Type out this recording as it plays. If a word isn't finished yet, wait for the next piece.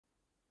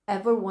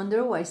Ever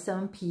wonder why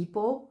some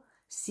people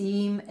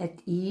seem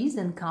at ease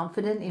and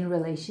confident in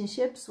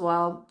relationships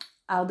while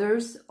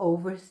others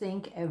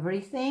overthink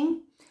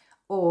everything?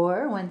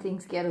 Or when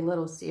things get a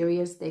little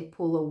serious, they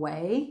pull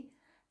away?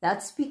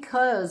 That's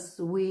because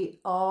we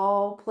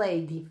all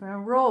play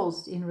different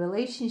roles in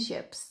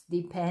relationships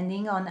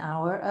depending on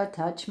our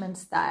attachment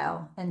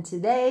style. And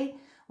today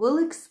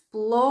we'll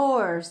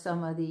explore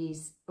some of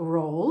these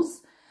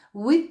roles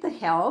with the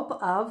help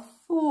of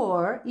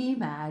 4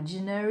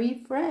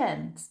 imaginary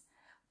friends.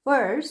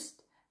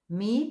 First,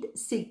 meet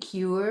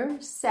secure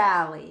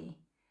Sally.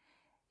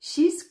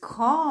 She's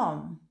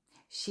calm.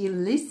 She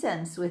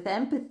listens with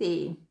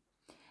empathy.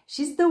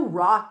 She's the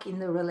rock in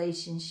the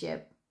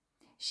relationship.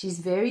 She's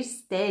very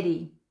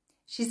steady.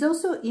 She's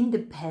also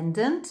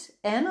independent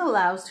and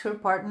allows her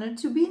partner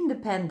to be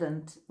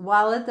independent,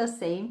 while at the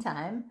same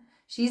time,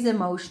 she's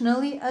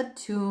emotionally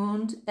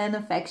attuned and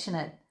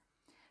affectionate.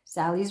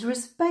 Sally's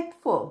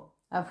respectful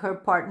of her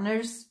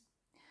partner's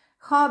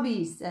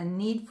hobbies and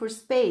need for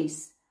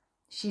space.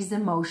 She's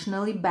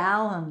emotionally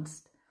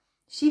balanced.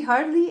 She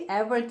hardly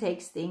ever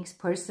takes things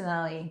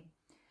personally.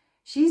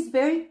 She's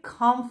very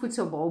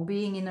comfortable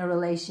being in a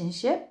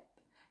relationship.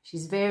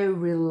 She's very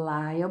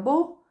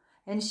reliable,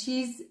 and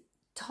she's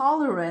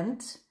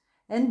tolerant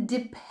and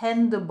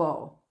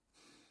dependable.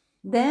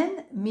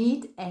 Then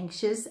meet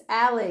anxious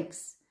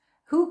Alex,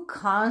 who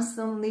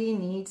constantly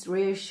needs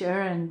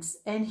reassurance,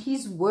 and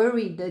he's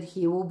worried that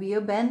he will be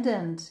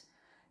abandoned.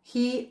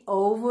 He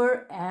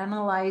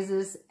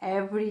overanalyzes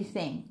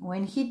everything.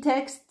 When he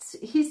texts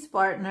his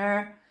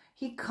partner,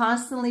 he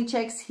constantly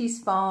checks his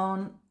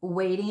phone,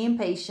 waiting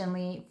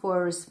impatiently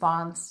for a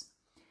response.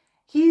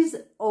 He's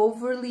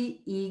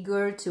overly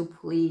eager to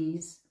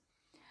please.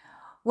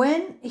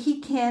 When he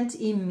can't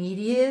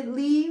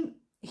immediately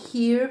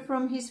hear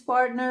from his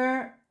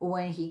partner,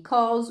 when he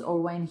calls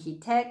or when he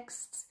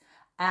texts,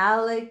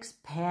 Alex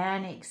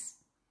panics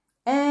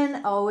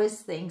and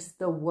always thinks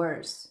the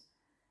worst.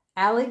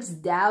 Alex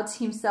doubts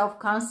himself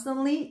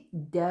constantly,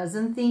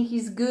 doesn't think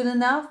he's good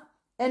enough,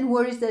 and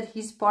worries that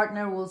his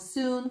partner will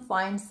soon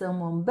find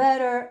someone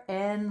better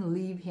and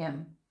leave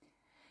him.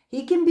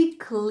 He can be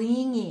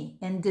clingy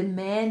and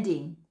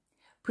demanding,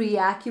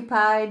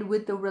 preoccupied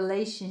with the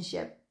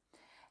relationship,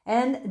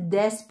 and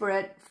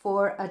desperate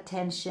for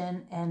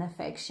attention and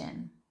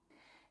affection.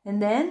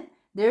 And then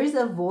there's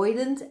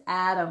avoidant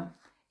Adam.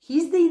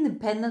 He's the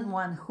independent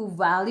one who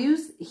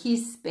values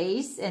his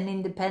space and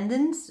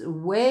independence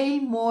way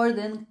more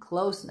than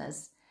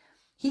closeness.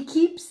 He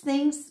keeps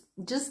things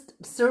just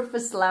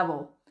surface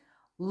level,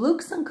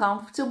 looks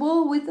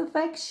uncomfortable with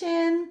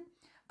affection,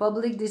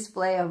 public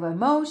display of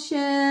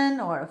emotion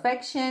or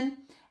affection,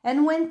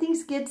 and when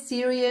things get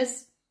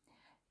serious,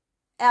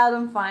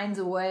 Adam finds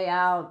a way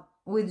out,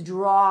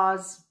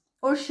 withdraws,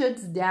 or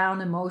shuts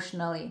down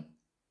emotionally.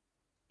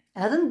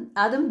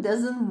 Adam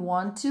doesn't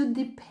want to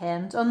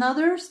depend on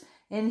others,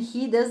 and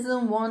he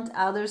doesn't want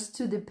others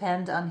to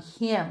depend on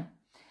him.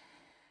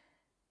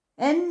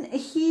 And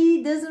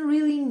he doesn't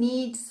really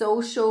need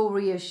social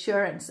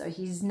reassurance, so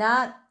he's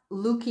not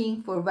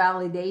looking for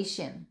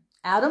validation.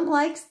 Adam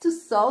likes to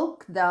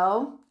sulk,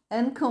 though,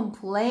 and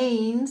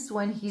complains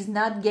when he's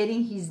not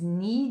getting his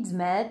needs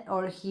met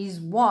or his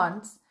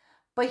wants,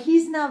 but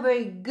he's not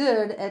very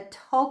good at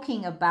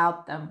talking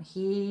about them.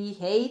 He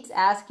hates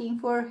asking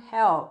for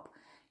help.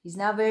 He's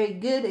not very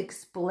good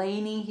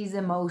explaining his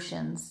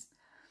emotions.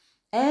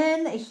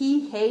 And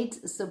he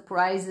hates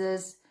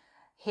surprises,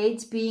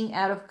 hates being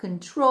out of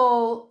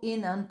control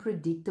in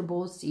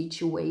unpredictable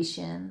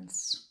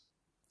situations.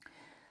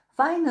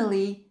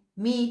 Finally,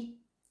 meet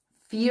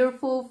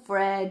fearful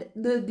Fred,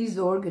 the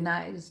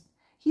disorganized.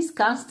 He's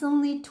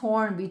constantly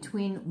torn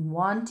between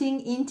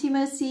wanting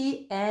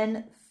intimacy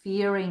and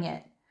fearing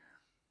it.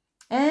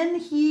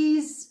 And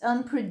he's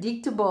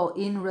unpredictable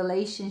in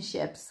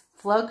relationships,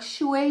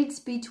 fluctuates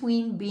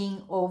between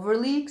being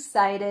overly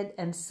excited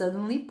and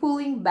suddenly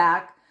pulling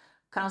back,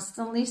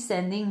 constantly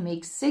sending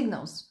mixed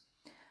signals.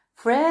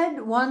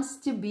 Fred wants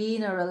to be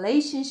in a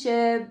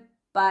relationship,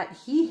 but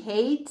he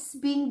hates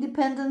being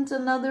dependent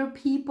on other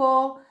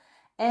people,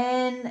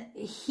 and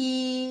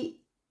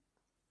he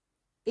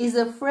is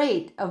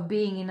afraid of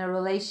being in a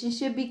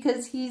relationship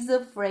because he's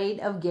afraid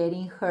of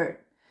getting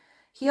hurt.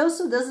 He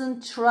also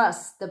doesn't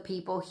trust the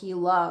people he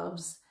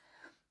loves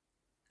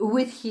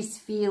with his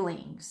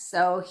feelings,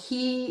 so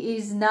he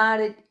is not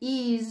at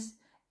ease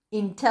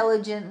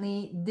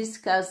intelligently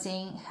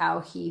discussing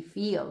how he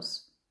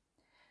feels.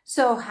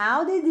 So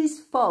how did these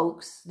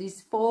folks,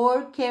 these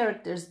 4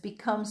 characters,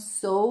 become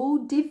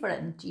so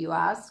different, you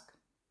ask?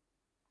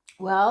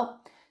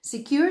 Well,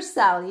 secure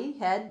Sally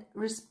had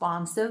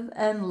responsive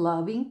and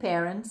loving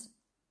parents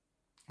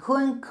who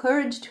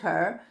encouraged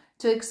her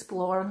to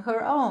explore on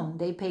her own.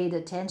 They paid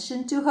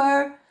attention to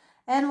her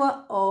and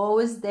were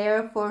always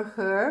there for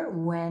her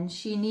when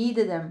she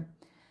needed them.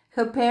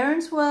 Her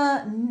parents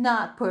were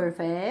not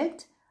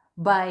perfect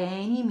by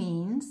any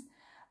means,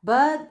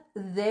 but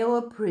they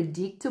were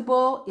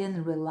predictable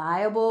and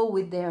reliable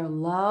with their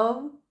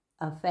love,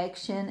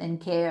 affection, and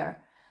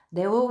care.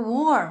 They were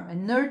warm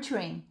and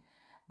nurturing.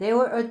 They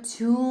were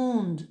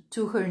attuned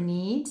to her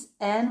needs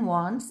and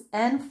wants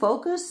and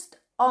focused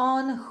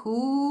on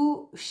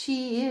who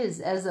she is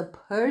as a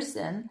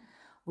person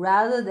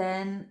rather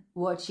than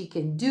what she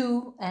can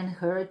do and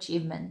her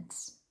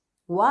achievements.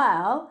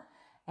 While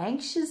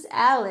anxious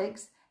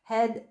Alex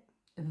had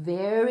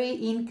very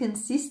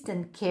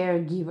inconsistent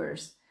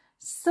caregivers.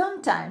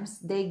 Sometimes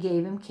they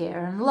gave him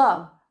care and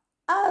love.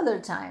 Other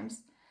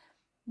times,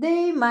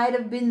 they might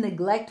have been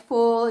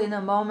neglectful in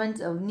a moment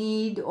of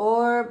need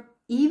or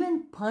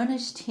even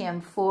punished him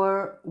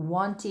for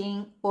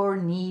wanting or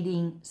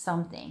needing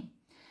something.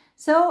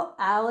 So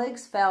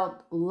Alex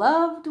felt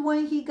loved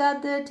when he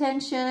got the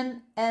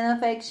attention and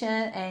affection,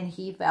 and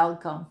he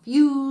felt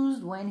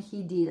confused when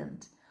he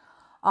didn't.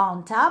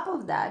 On top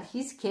of that,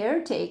 his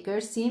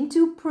caretakers seemed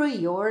to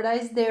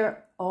prioritize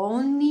their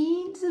own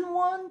needs and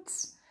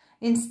wants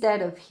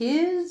instead of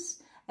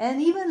his,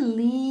 and even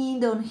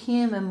leaned on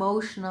him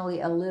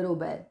emotionally a little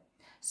bit.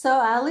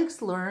 So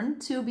Alex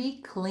learned to be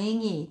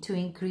clingy to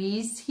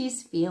increase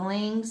his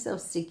feelings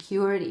of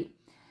security.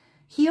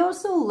 He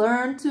also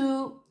learned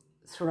to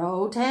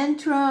throw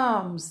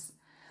tantrums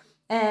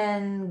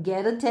and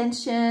get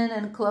attention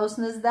and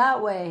closeness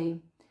that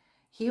way.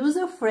 He was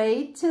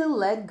afraid to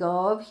let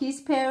go of his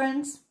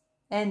parents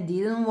and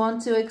didn't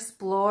want to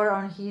explore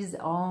on his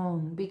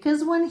own,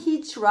 because when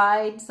he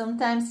tried,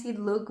 sometimes he'd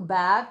look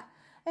back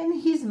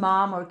and his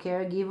mom or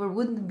caregiver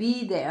wouldn't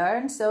be there,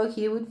 and so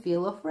he would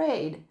feel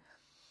afraid.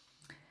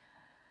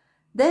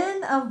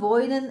 Then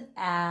avoidant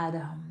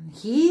Adam.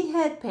 He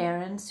had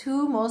parents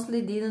who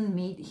mostly didn't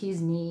meet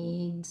his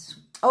needs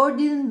or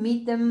didn't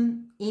meet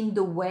them in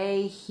the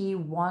way he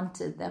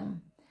wanted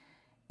them.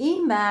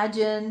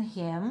 Imagine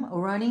him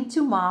running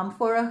to mom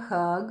for a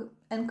hug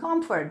and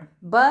comfort,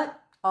 but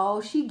all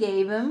she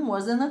gave him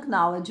was an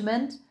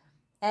acknowledgement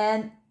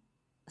and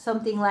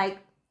something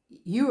like,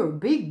 "You're a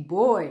big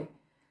boy.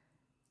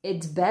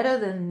 It's better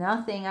than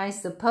nothing, I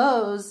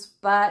suppose,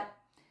 but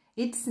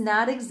it's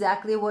not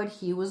exactly what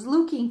he was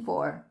looking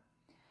for."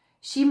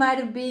 She might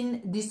have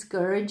been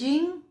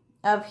discouraging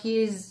of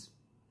his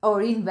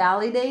or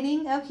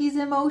invalidating of his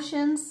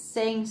emotions,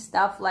 saying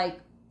stuff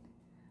like,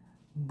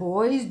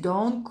 "Boys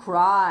don't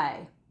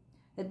cry."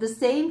 At the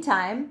same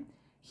time,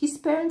 his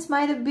parents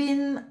might have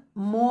been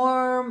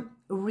more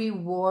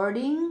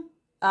rewarding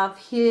of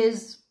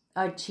his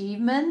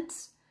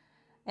achievements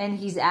and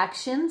his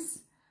actions.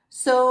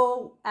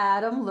 So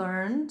Adam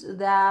learned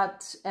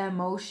that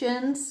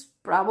emotions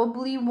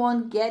probably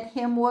won't get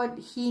him what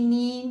he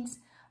needs,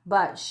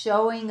 but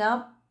showing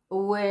up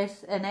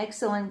with an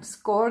excellent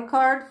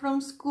scorecard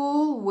from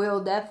school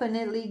will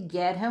definitely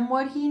get him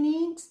what he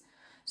needs.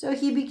 So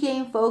he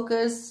became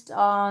focused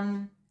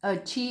on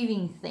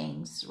achieving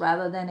things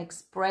rather than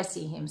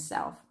expressing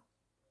himself.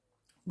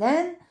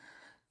 Then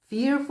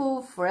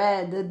fearful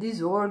Fred, the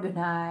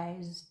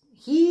disorganized.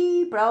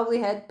 He probably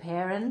had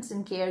parents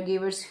and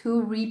caregivers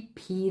who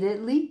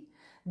repeatedly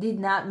did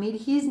not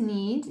meet his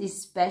needs,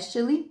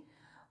 especially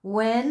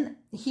when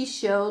he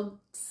showed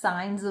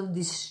signs of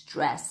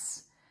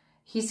distress.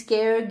 His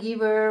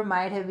caregiver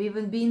might have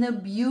even been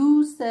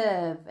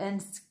abusive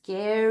and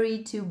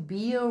scary to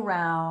be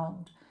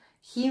around.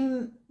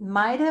 He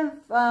might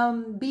have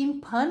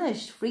been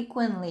punished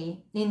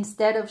frequently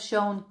instead of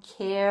shown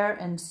care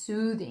and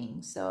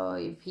soothing. So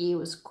if he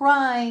was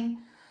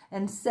crying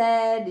and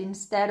sad,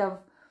 instead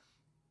of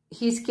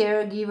his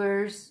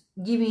caregivers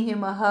giving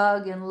him a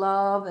hug and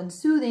love and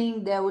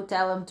soothing, they would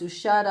tell him to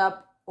shut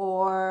up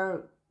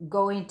or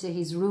go into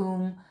his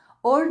room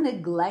or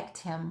neglect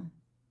him.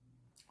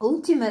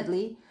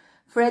 Ultimately,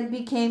 Fred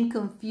became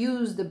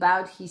confused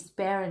about his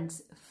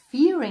parents,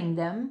 fearing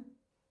them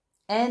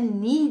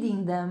and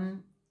needing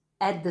them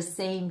at the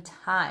same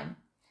time.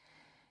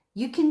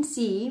 You can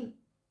see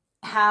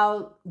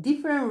how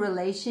different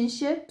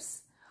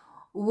relationships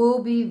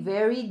will be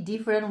very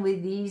different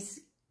with these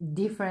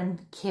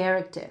different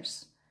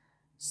characters.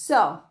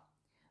 So,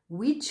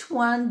 which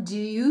one do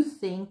you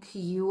think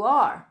you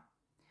are?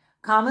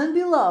 Comment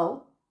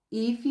below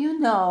if you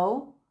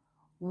know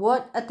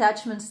what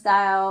attachment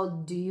style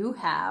do you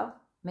have.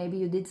 Maybe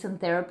you did some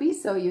therapy,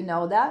 so you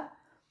know that.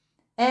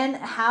 And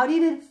how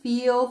did it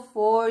feel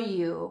for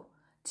you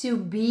to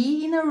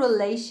be in a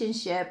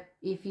relationship,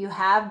 if you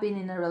have been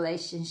in a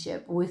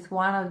relationship with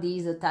one of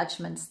these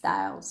attachment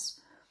styles?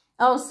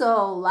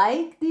 Also,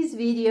 like this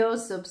video,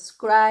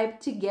 subscribe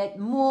to get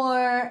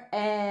more,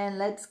 and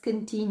let's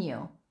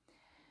continue.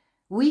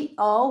 We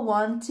all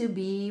want to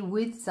be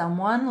with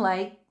someone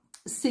like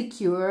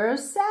Secure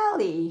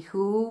Sally,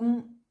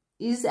 who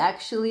is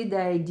actually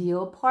the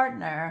ideal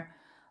partner.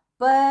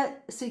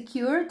 But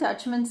secure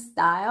attachment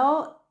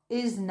style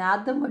is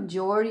not the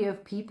majority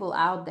of people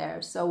out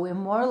there. So we're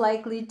more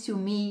likely to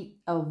meet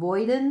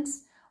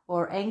avoidance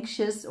or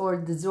anxious or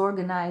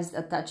disorganized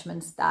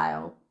attachment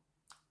style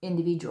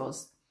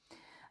individuals.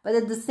 But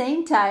at the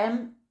same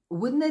time,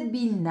 wouldn't it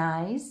be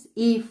nice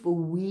if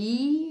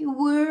we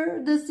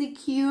were the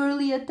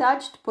securely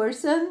attached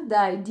person, the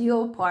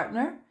ideal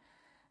partner?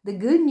 The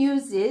good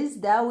news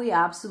is that we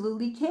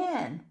absolutely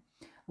can.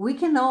 we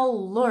can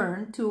all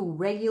learn to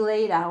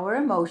regulate our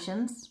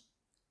emotions,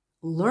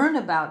 learn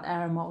about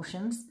our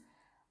emotions,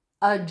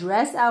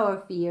 address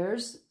our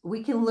fears.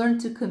 We can learn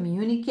to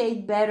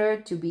communicate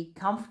better, to be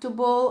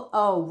comfortable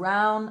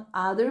around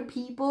other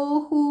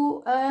people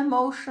who are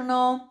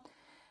emotional,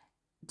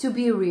 to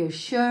be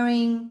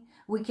reassuring.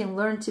 We can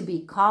learn to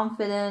be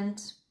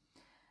confident.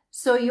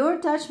 So your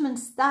attachment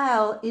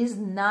style is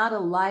not a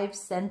life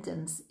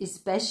sentence,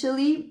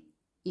 especially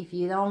if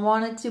you don't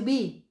want it to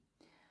be.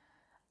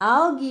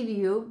 I'll give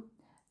you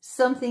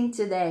something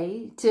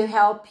today to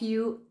help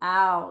you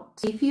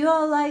out. If you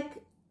are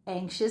like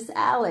anxious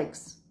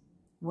Alex,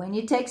 when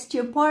you text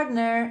your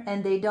partner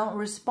and they don't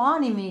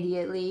respond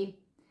immediately,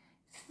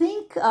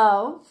 think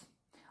of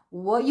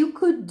what you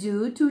could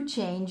do to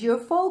change your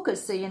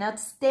focus so you're not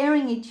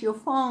staring at your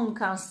phone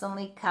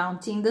constantly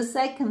counting the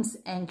seconds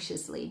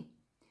anxiously.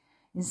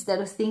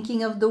 Instead of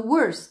thinking of the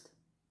worst,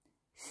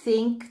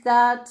 think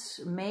that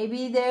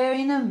maybe they're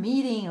in a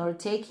meeting or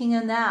taking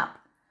a nap.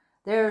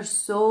 There are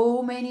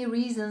so many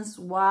reasons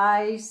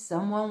why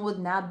someone would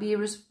not be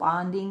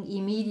responding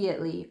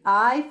immediately.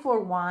 I, for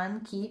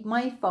one, keep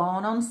my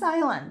phone on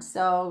silent.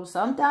 So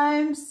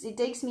sometimes it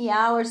takes me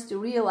hours to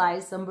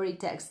realize somebody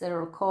texted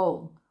or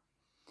called.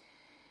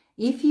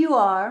 If you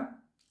are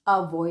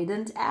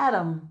avoidant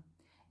Adam,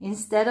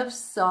 instead of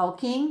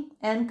sulking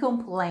and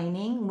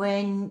complaining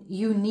when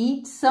you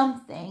need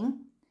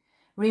something,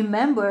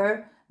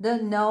 remember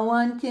that no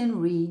one can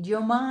read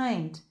your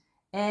mind.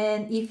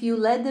 And if you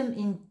let them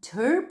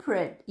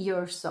interpret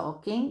your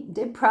sulking,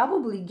 they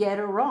probably get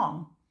it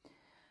wrong.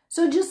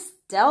 So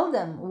just tell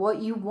them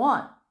what you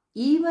want,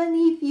 even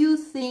if you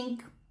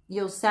think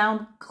you'll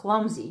sound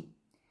clumsy.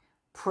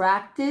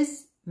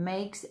 Practice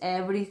makes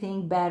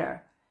everything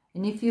better.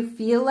 And if you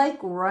feel like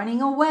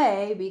running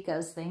away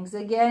because things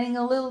are getting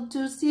a little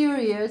too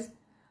serious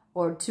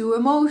or too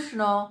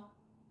emotional,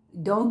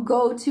 don't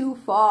go too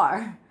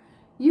far.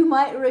 You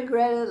might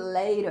regret it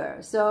later.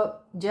 So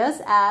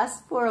just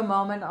ask for a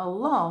moment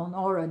alone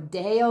or a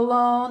day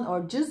alone,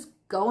 or just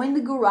go in the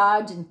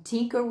garage and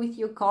tinker with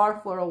your car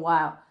for a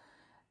while.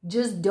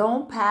 Just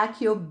don't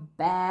pack your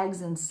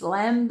bags and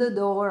slam the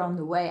door on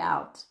the way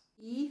out.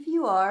 If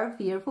you are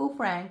fearful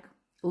Frank,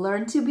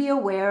 learn to be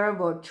aware of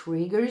what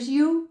triggers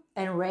you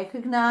and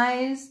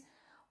recognize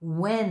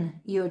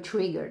when you're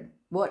triggered.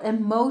 What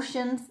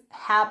emotions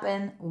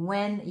happen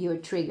when you're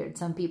triggered?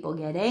 Some people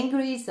get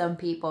angry, some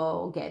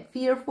people get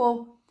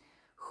fearful.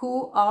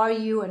 Who are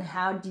you and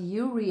how do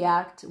you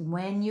react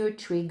when you're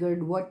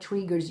triggered? What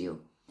triggers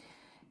you?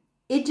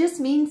 It just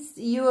means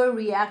you are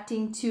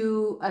reacting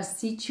to a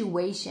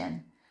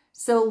situation.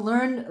 So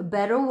learn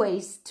better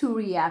ways to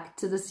react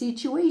to the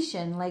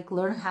situation, like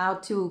learn how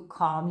to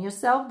calm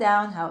yourself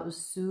down, how to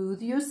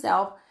soothe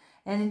yourself.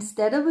 And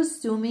instead of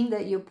assuming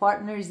that your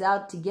partner is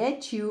out to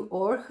get you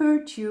or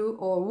hurt you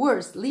or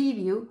worse, leave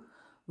you,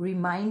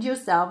 remind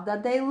yourself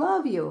that they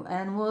love you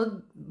and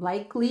will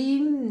likely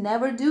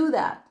never do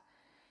that.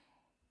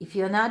 If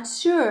you're not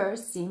sure,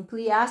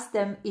 simply ask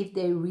them if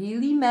they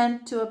really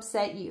meant to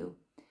upset you.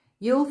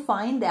 You'll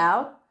find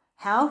out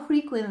how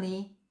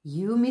frequently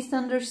you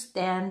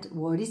misunderstand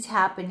what is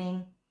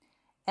happening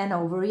and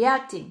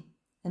overreacting,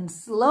 and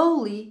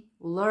slowly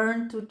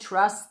learn to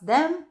trust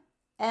them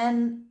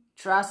and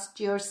trust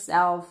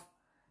yourself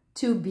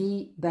to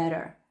be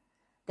better.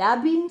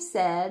 That being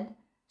said,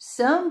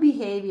 some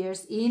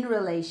behaviors in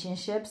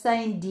relationships are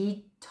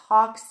indeed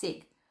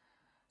toxic.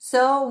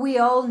 So we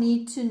all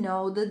need to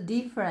know the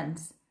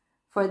difference.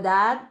 For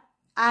that,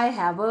 I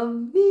have a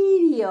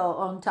video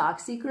on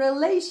toxic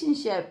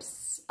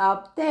relationships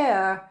up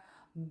there.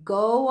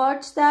 Go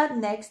watch that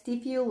next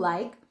if you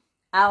like.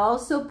 I'll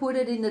also put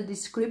it in the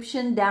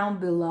description down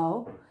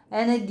below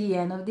and at the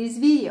end of this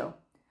video.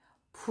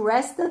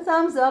 Press the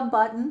thumbs up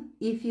button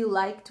if you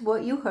liked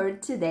what you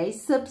heard today.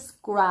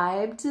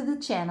 Subscribe to the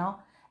channel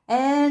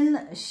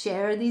and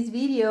share this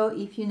video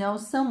if you know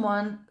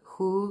someone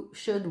who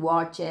should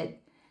watch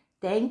it.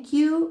 Thank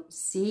you.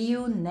 See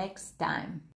you next time.